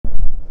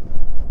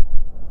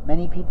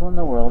Many people in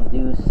the world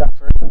do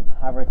suffer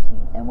poverty,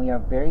 and we are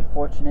very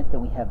fortunate that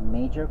we have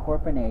major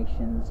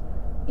corporations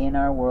in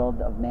our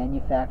world of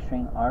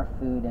manufacturing our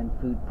food and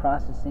food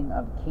processing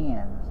of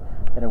cans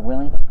that are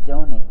willing to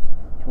donate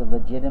to a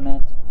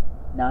legitimate,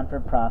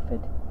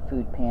 non-for-profit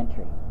food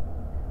pantry.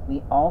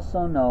 We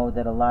also know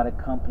that a lot of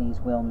companies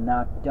will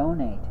not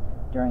donate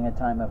during a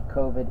time of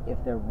COVID if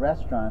they're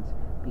restaurants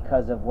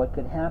because of what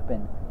could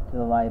happen to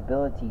the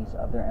liabilities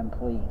of their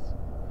employees.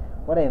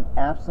 What I have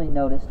absolutely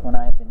noticed when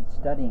I have been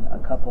studying a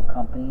couple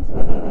companies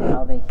and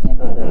how they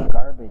handle their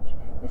garbage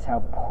is how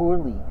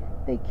poorly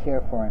they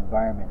care for our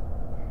environment.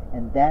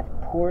 And that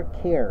poor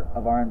care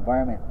of our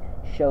environment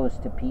shows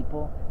to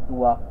people who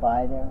walk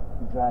by there,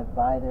 who drive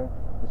by there,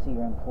 who see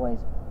your employees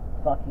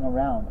fucking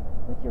around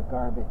with your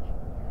garbage.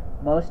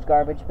 Most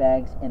garbage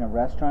bags in a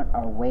restaurant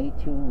are way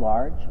too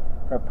large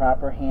for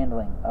proper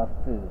handling of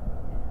food.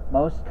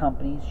 Most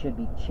companies should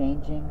be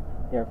changing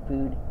their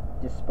food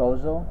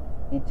disposal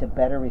into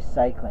better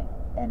recycling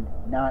and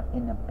not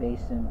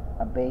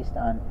based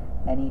on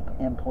any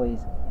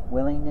employee's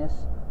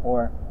willingness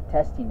or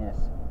testiness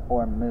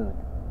or mood.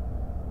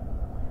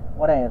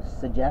 What I have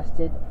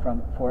suggested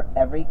for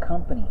every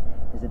company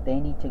is that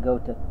they need to go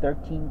to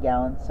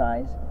 13-gallon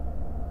size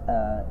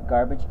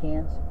garbage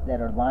cans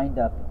that are lined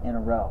up in a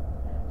row.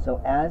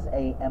 So as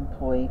a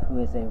employee who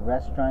is a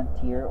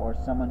restaurateur or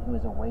someone who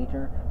is a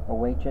waiter or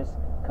waitress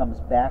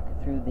comes back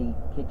through the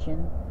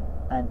kitchen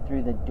and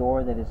through the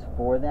door that is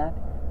for that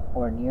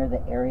or near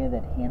the area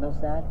that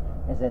handles that,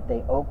 is that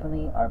they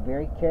openly are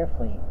very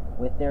carefully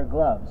with their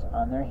gloves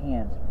on their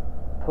hands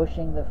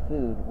pushing the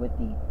food with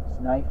the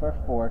knife or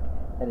fork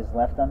that is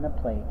left on the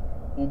plate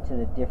into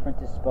the different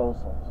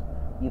disposals.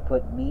 You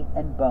put meat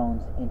and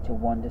bones into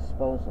one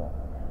disposal.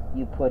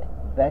 You put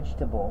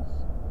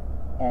vegetables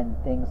and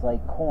things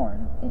like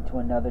corn into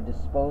another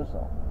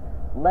disposal.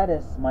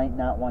 Lettuce might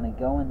not want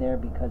to go in there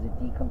because it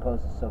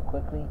decomposes so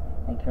quickly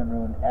and can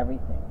ruin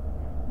everything.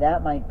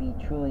 That might be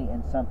truly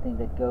in something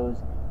that goes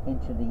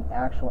into the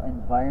actual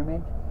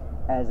environment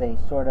as a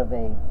sort of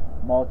a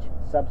mulch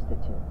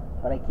substitute,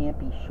 but I can't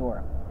be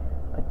sure.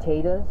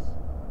 Potatoes,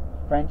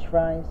 French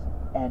fries,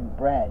 and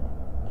bread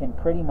can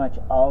pretty much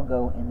all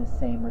go in the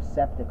same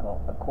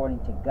receptacle according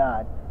to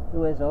God,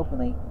 who is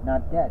openly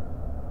not dead.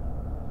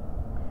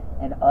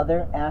 And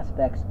other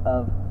aspects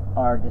of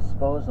our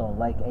disposal,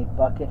 like a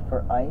bucket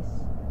for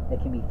ice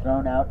that can be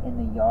thrown out in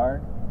the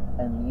yard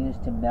and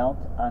used to melt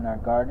on our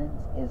gardens,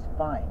 is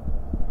fine.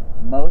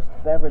 Most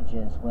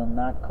beverages will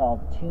not cause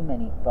too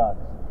many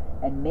bugs,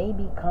 and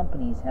maybe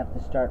companies have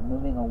to start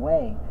moving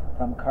away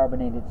from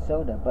carbonated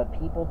soda, but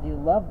people do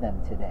love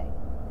them today.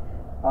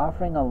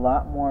 Offering a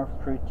lot more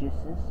fruit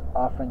juices,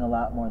 offering a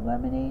lot more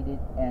lemonade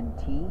and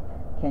tea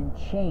can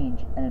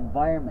change an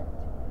environment,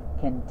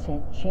 can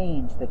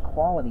change the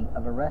quality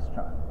of a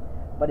restaurant.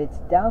 But it's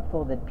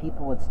doubtful that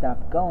people would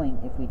stop going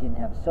if we didn't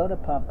have soda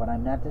pop, but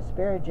I'm not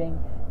disparaging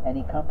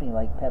any company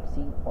like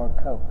Pepsi or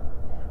Coke.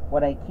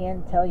 What I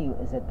can tell you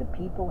is that the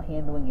people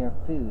handling your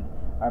food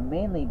are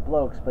mainly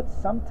blokes, but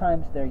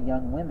sometimes they're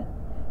young women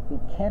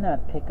who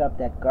cannot pick up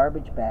that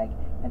garbage bag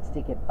and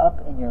stick it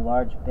up in your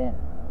large bin.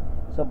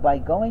 So by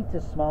going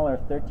to smaller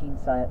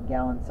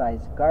 13-gallon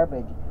size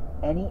garbage,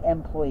 any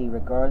employee,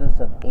 regardless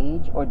of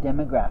age or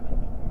demographic,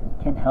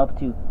 can help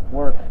to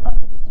work on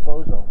the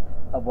disposal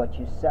of what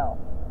you sell.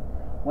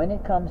 When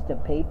it comes to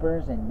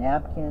papers and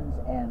napkins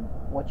and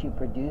what you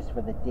produce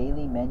for the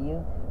daily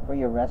menu for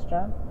your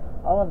restaurant,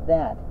 all of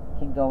that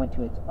can go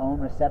into its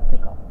own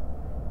receptacle.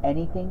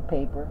 Anything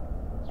paper,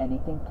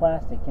 anything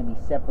plastic can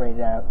be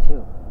separated out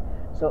too.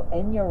 So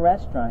in your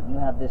restaurant, you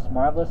have this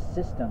marvelous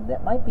system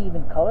that might be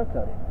even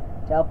color-coded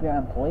to help your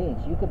employees.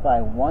 You could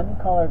buy one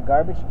color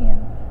garbage can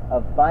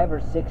of 5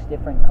 or 6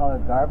 different color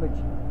garbage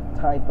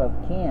type of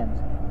cans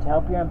to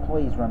help your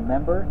employees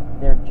remember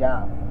their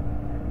job.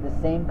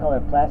 The same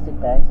color plastic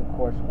bags, of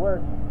course,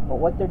 work, but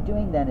what they're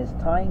doing then is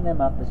tying them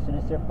up as soon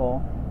as they're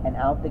full, and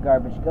out the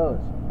garbage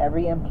goes.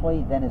 Every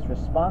employee then is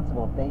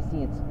responsible, if they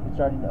see it's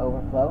starting to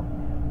overflow,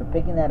 for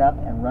picking that up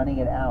and running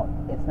it out.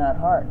 It's not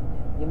hard.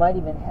 You might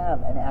even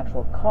have an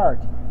actual cart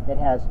that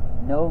has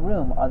no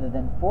room other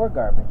than for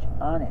garbage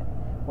on it,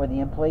 where the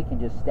employee can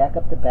just stack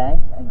up the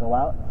bags and go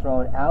out,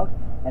 throw it out,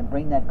 and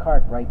bring that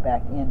cart right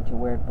back into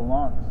where it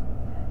belongs.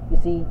 You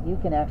see, you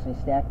can actually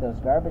stack those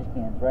garbage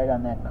cans right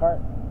on that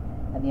cart,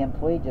 and the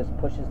employee just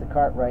pushes the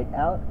cart right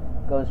out,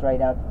 goes right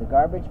out to the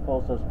garbage,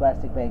 pulls those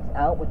plastic bags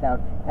out without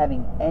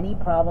having any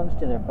problems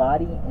to their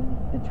body in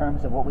the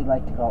terms of what we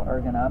like to call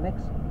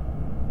ergonomics.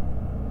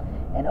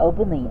 And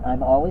openly,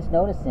 I'm always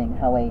noticing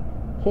how a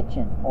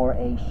kitchen or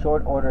a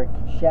short order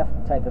chef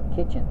type of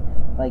kitchen,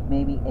 like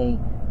maybe a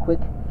quick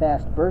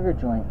fast burger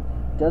joint,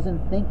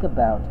 doesn't think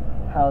about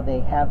how they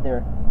have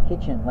their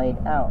kitchen laid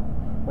out,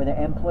 where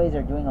their employees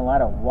are doing a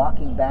lot of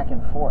walking back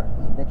and forth.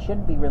 That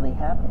shouldn't be really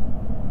happening.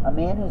 A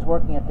man who's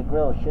working at the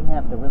grill shouldn't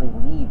have to really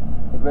leave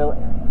the grill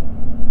area.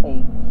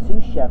 A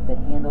sous chef that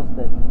handles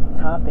the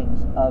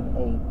toppings of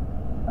a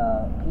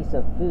piece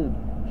of food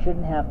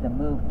shouldn't have to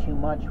move too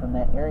much from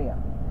that area.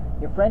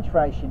 Your French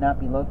fries should not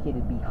be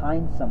located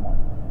behind someone.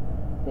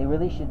 They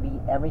really should be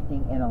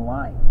everything in a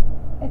line.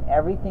 And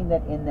everything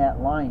that in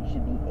that line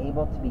should be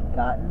able to be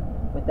gotten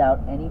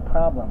without any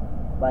problem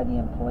by the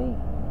employee.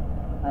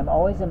 I'm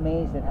always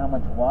amazed at how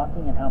much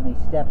walking and how many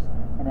steps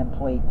an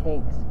employee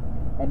takes.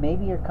 And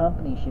maybe your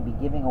company should be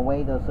giving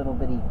away those little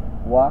bitty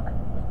walk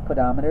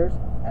pedometers,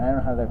 and I don't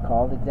know how they're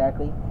called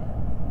exactly,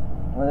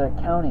 where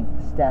they're counting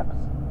steps.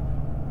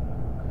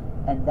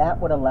 And that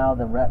would allow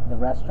the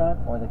restaurant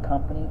or the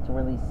company to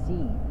really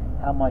see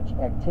how much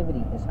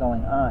activity is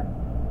going on.